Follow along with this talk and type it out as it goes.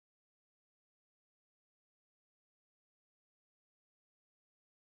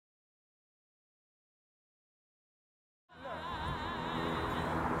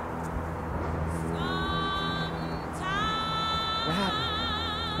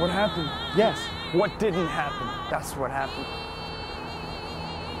What happened? Yes. What didn't happen? That's what happened.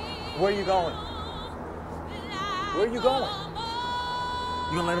 Where are you going? Where are you going?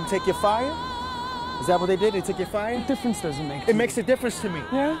 You gonna let them take your fire? Is that what they did? They took your fire? What difference does it make? It makes a difference to me.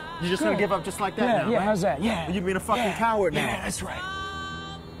 Yeah? You're just gonna give up just like that now, Yeah, right? how's that? Yeah. You're being a fucking coward now. Yeah, that's right.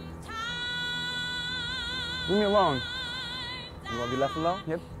 Leave me alone. You wanna be left alone?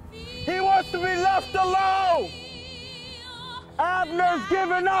 Yep. He wants to be left alone! Abner's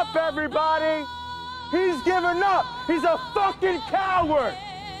giving up, everybody! He's giving up! He's a fucking coward!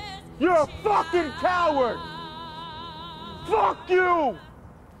 You're a fucking coward! Fuck you!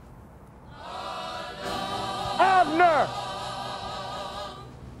 Abner!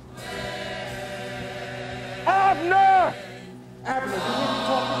 Abner! Abner, you need to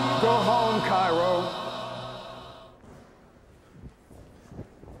talk to me? Go home, Cairo.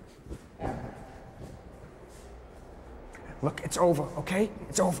 Look, it's over, okay?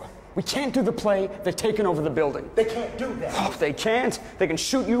 It's over. We can't do the play. They're taking over the building. They can't do that. Oh, they can't. They can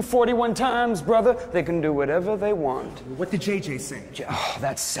shoot you 41 times, brother. They can do whatever they want. What did JJ say? Oh,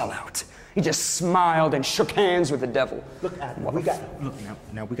 that sellout. He just smiled and shook hands with the devil. Look, Abner,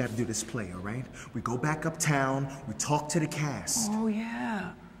 now we got to do this play, all right? We go back uptown, we talk to the cast. Oh,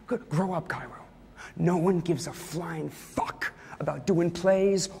 yeah. Good. Grow up, Cairo. No one gives a flying fuck about doing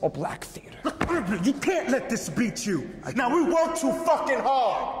plays or black theater. Look, Abner, you can't let this beat you. Now, we work too fucking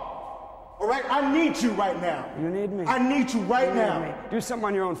hard. All right? I need you right now. You need me. I need you right now. Me. Do something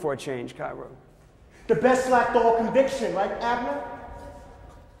on your own for a change, Cairo. The best lacked all conviction, right, Abner?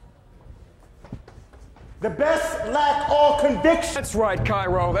 The best lack all conviction. That's right,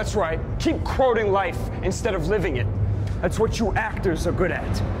 Cairo, that's right. Keep quoting life instead of living it. That's what you actors are good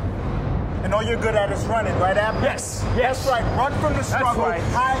at. And all you're good at is running, right, Abner? Yes, yes. That's right, run from the struggle, right.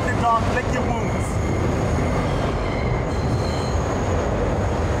 hide in the dark, lick your wounds.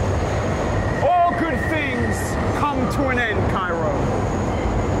 All good things come to an end, Cairo.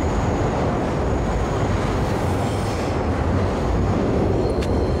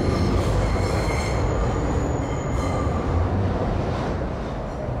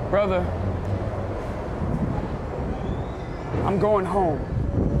 Brother, I'm going home.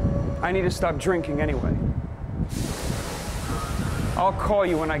 I need to stop drinking anyway. I'll call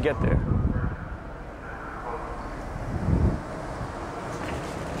you when I get there.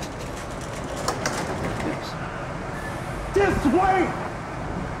 Just wait!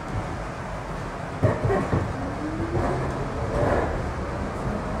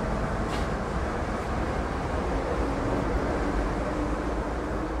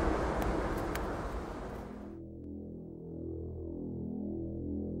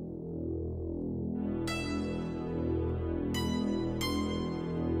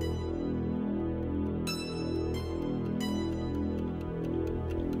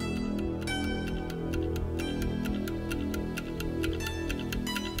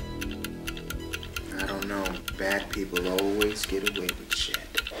 Bad people always get away with shit.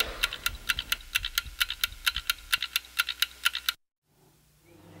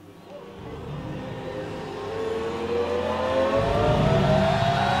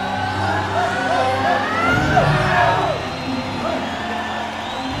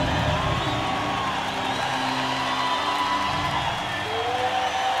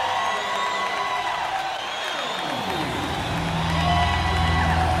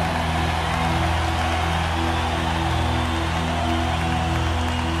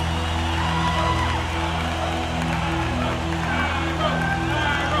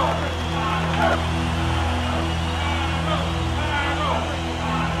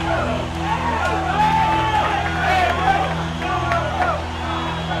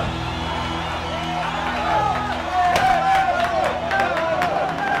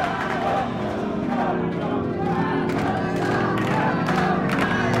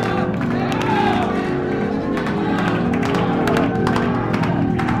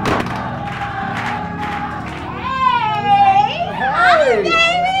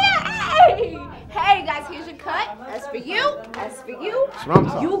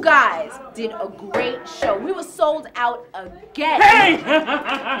 You guys did a great show. We were sold out again. Hey!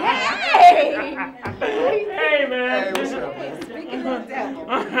 Hey! Hey, man. Hey, what's up? Speaking of devil.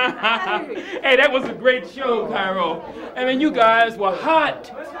 Hey, that was a great show, Cairo. I mean, you guys were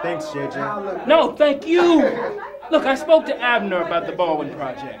hot. Thanks, JJ. No, thank you. Look, I spoke to Abner about the Baldwin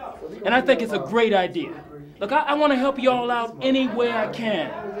Project, and I think it's a great idea. Look, I want to help you all out any way I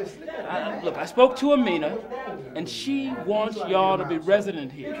can. Look, I spoke to Amina, and she wants y'all to be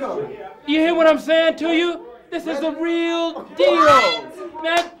resident here. You hear what I'm saying to you? This is the real deal.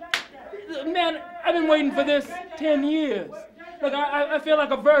 Man, I've been waiting for this 10 years. Look, I feel like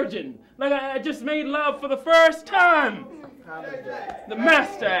a virgin. Like I just made love for the first time. The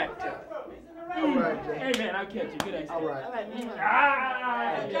master actor. All right, Jay. Hey, man, I'll catch you. Good night. All right.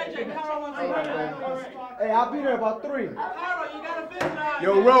 Hey, I'll be there about 3.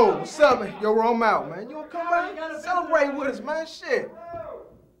 Yo, Ro, what's up, man? Yo, Ro, I'm out, man. You wanna come out? Celebrate with us, man. Shit.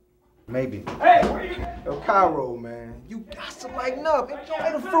 Maybe. Hey, where you? Yo, Cairo, man. You got to lighten up.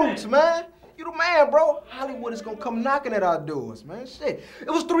 Enjoy the fruits, man. You the man, bro. Hollywood is gonna come knocking at our doors, man. Shit. It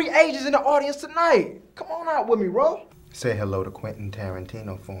was 3 ages in the audience tonight. Come on out with me, bro. Say hello to Quentin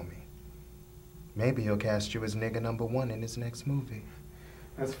Tarantino for me. Maybe he'll cast you as nigga #1 in his next movie.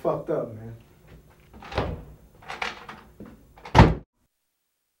 That's fucked up, man.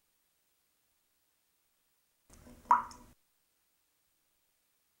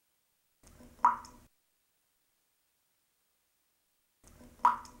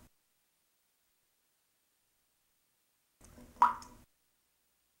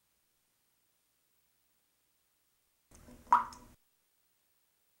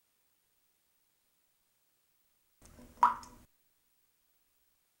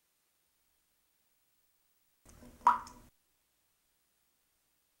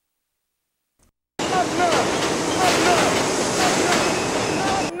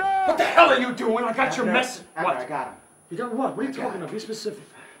 What the hell are you doing? I got your message. What? I got him. You got what? What are you talking about? Be specific.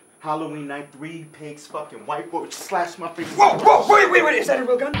 Halloween night, 3 pigs fucking white boy slashed my face. Whoa, whoa, wait, is that a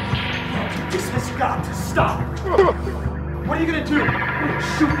real gun? This has got to stop. What are you gonna do? You gonna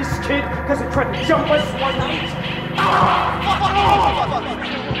shoot this kid because he tried to jump us one night?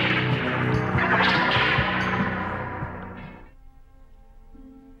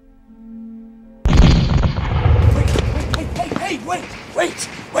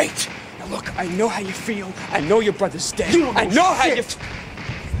 Wait. Now look, I know how you feel. I know your brother's dead. I know how you...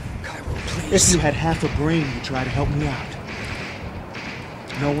 Cairo, please. If you had half a brain, you'd try to help me out.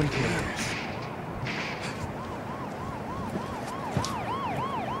 No one cares.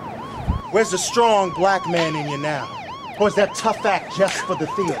 Where's the strong black man in you now? Or is that tough act just for the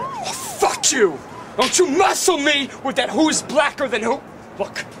theater? Oh, fuck you! Don't you muscle me with that who's blacker than who...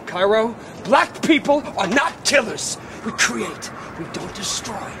 Look, Cairo, black people are not killers. We create. We don't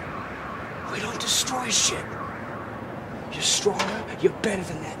destroy. We don't destroy shit. You're stronger. You're better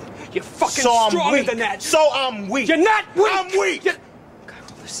than that. You're fucking stronger than that. So I'm weak. You're not weak. I'm weak. Cairo,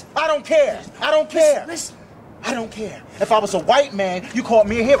 listen. I don't care. I don't care. Listen. I don't care. If I was a white man, you called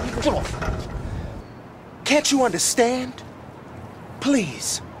me a hero. Get off. Can't you understand?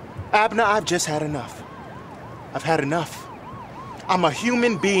 Please. Abner, I've just had enough. I've had enough. I'm a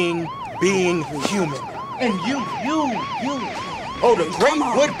human being human. And you. Oh, the great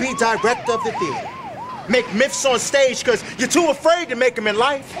would-be director of the theater. Make myths on stage because you're too afraid to make them in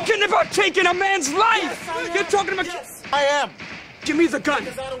life. Forgetting about taking a man's life. Yes, you're talking about... Yes, I am. Give me the gun.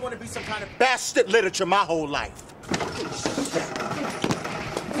 Because I don't want to be some kind of bastard literature my whole life.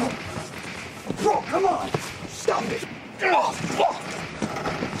 Bro, come on. Stop it. Oh, fuck.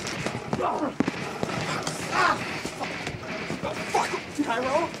 Fuck.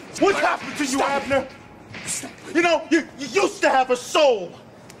 Cairo? What happened to you, Abner? You know, you used to have a soul.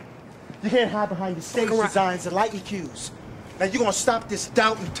 You can't hide behind your stage designs and lightning cues. Now you're gonna stop this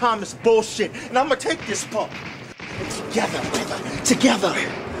Doubting Thomas bullshit, and I'm gonna take this part. And together,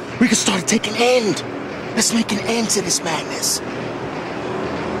 we can start to take an end. Let's make an end to this madness.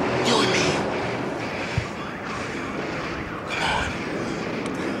 You and me.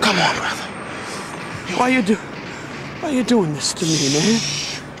 Come on, brother. Why you doing this to me, man?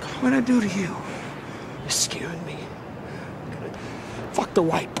 What'd I do to you? You're scaring me. Fuck the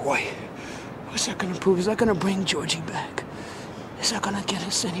white boy. What's that gonna prove? Is that gonna bring Georgie back? Is that gonna get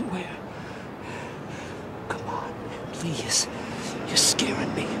us anywhere? Come on, please. You're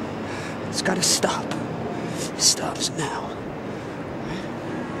scaring me. It's gotta stop. It stops now.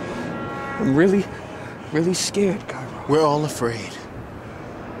 I'm really scared, Cairo. We're all afraid.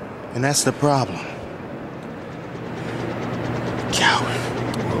 And that's the problem. Coward.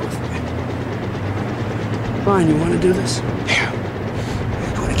 Fine, you wanna do this? Yeah.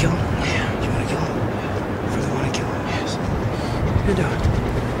 You wanna kill him? Yeah. You wanna kill him? You really wanna kill him? Yes. You do it.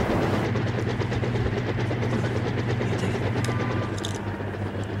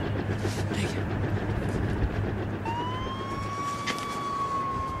 Take it.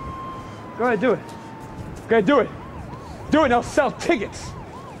 Go ahead, do it. Go ahead, do it. Do it and I'll sell tickets.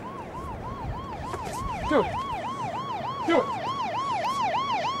 Do it. Do it.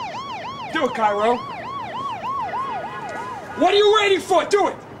 Do it, Cairo. What are you waiting for? Do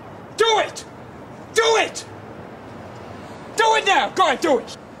it! Do it! Do it! Do it now! Go ahead, do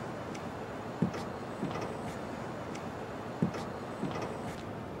it!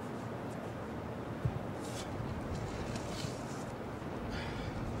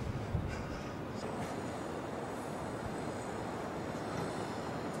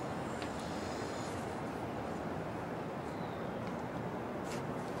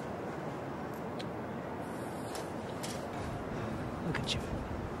 at you.